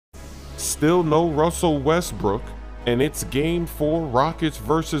Still no Russell Westbrook, and it's game 4 Rockets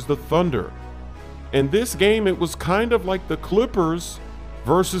versus the Thunder. In this game, it was kind of like the Clippers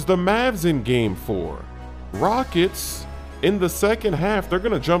versus the Mavs in game 4. Rockets, in the second half, they're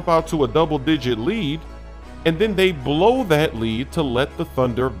going to jump out to a double-digit lead, and then they blow that lead to let the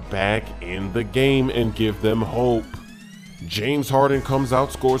Thunder back in the game and give them hope. James Harden comes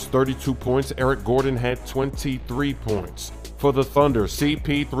out, scores 32 points. Eric Gordon had 23 points. For the Thunder,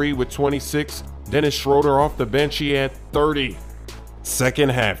 CP3 with 26. Dennis Schroeder off the bench, he had 30. Second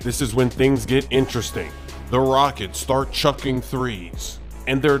half, this is when things get interesting. The Rockets start chucking threes,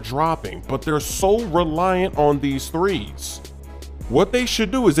 and they're dropping, but they're so reliant on these threes. What they should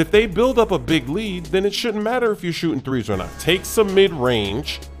do is if they build up a big lead, then it shouldn't matter if you're shooting threes or not. Take some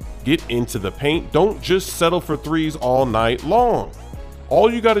mid-range, get into the paint. Don't just settle for threes all night long. All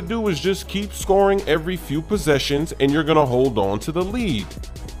you got to do is just keep scoring every few possessions, and you're going to hold on to the lead.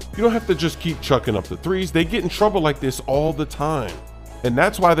 You don't have to just keep chucking up the threes. They get in trouble like this all the time, and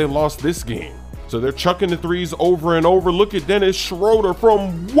that's why they lost this game. So they're chucking the threes over and over. Look at Dennis Schroeder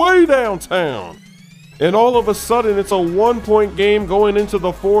from way downtown. And all of a sudden, it's a 1-point game going into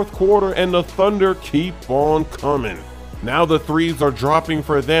the fourth quarter, and the Thunder keep on coming. Now the threes are dropping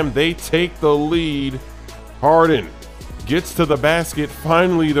for them. They take the lead. Harden gets to the basket.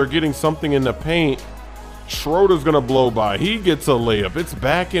 Finally, they're getting something in the paint. Schroeder's going to blow by. He gets a layup. It's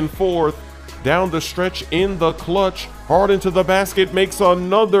back and forth down the stretch in the clutch. Harden to the basket, makes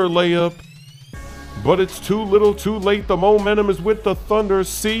another layup. But it's too little too late. The momentum is with the Thunder.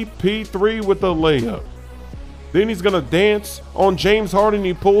 CP3 with the layup. Then he's going to dance on James Harden.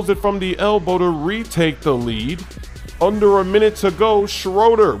 He pulls it from the elbow to retake the lead. Under a minute to go,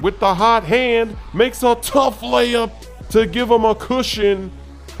 Schroeder with the hot hand makes a tough layup to give him a cushion.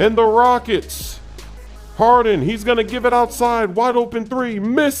 And the Rockets, Harden, he's going to give it outside. Wide open three,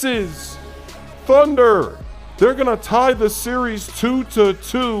 misses. Thunder, they're going to tie the series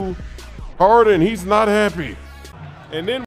 2-2. Harden, he's not happy. And then